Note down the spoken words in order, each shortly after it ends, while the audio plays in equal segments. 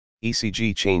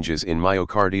ECG changes in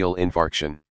myocardial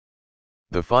infarction.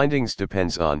 The findings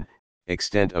depends on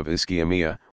extent of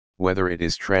ischemia, whether it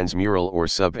is transmural or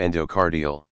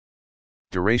subendocardial.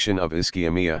 Duration of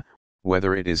ischemia,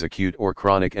 whether it is acute or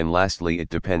chronic, and lastly it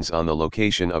depends on the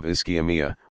location of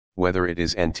ischemia, whether it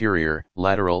is anterior,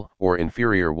 lateral, or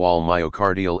inferior wall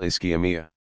myocardial ischemia.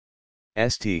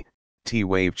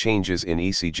 T-wave changes in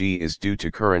ECG is due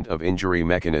to current of injury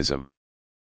mechanism.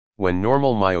 When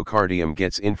normal myocardium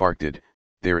gets infarcted,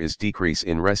 there is decrease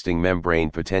in resting membrane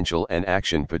potential and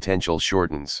action potential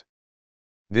shortens.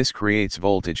 This creates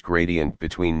voltage gradient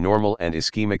between normal and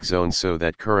ischemic zones so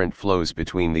that current flows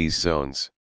between these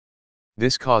zones.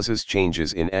 This causes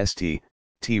changes in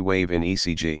T-wave in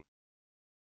ECG.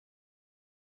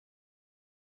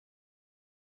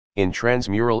 In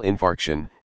transmural infarction,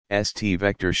 ST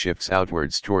vector shifts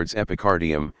outwards towards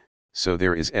epicardium, so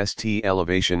there is ST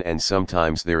elevation and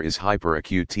sometimes there is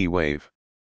hyperacute T-wave.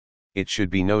 It should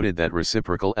be noted that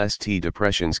reciprocal ST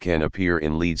depressions can appear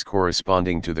in leads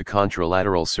corresponding to the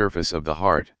contralateral surface of the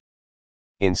heart.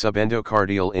 In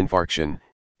subendocardial infarction,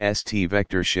 ST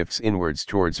vector shifts inwards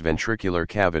towards ventricular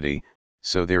cavity,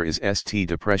 so there is ST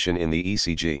depression in the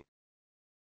ECG.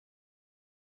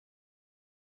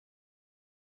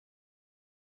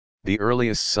 The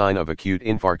earliest sign of acute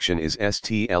infarction is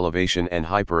ST elevation and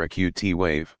hyperacute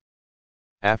T-wave.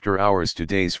 After hours to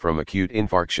days from acute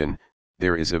infarction,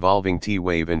 there is evolving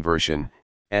T-wave inversion.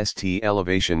 ST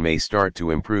elevation may start to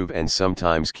improve and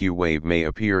sometimes Q-wave may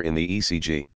appear in the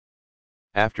ECG.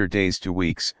 After days to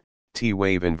weeks,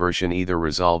 T-wave inversion either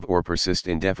resolve or persist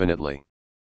indefinitely.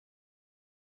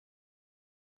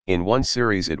 In one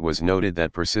series it was noted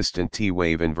that persistent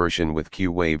T-wave inversion with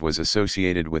Q-wave was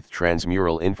associated with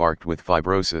transmural infarct with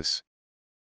fibrosis.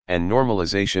 And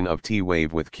normalization of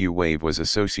T-wave with Q-wave was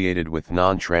associated with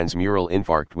non-transmural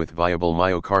infarct with viable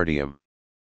myocardium.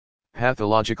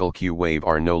 Pathological Q-wave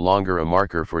are no longer a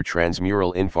marker for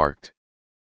transmural infarct.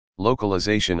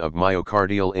 Localization of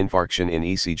myocardial infarction in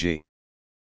ECG.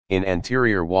 In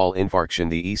anterior wall infarction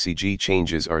the ECG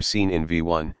changes are seen in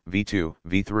V1, V2,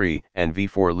 V3, and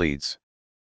V4 leads.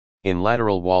 In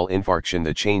lateral wall infarction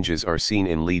the changes are seen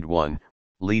in lead 1,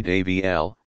 lead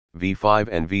AVL, V5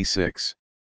 and V6.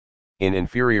 In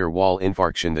inferior wall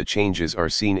infarction the changes are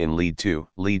seen in lead 2,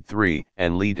 lead 3,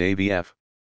 and lead AVF.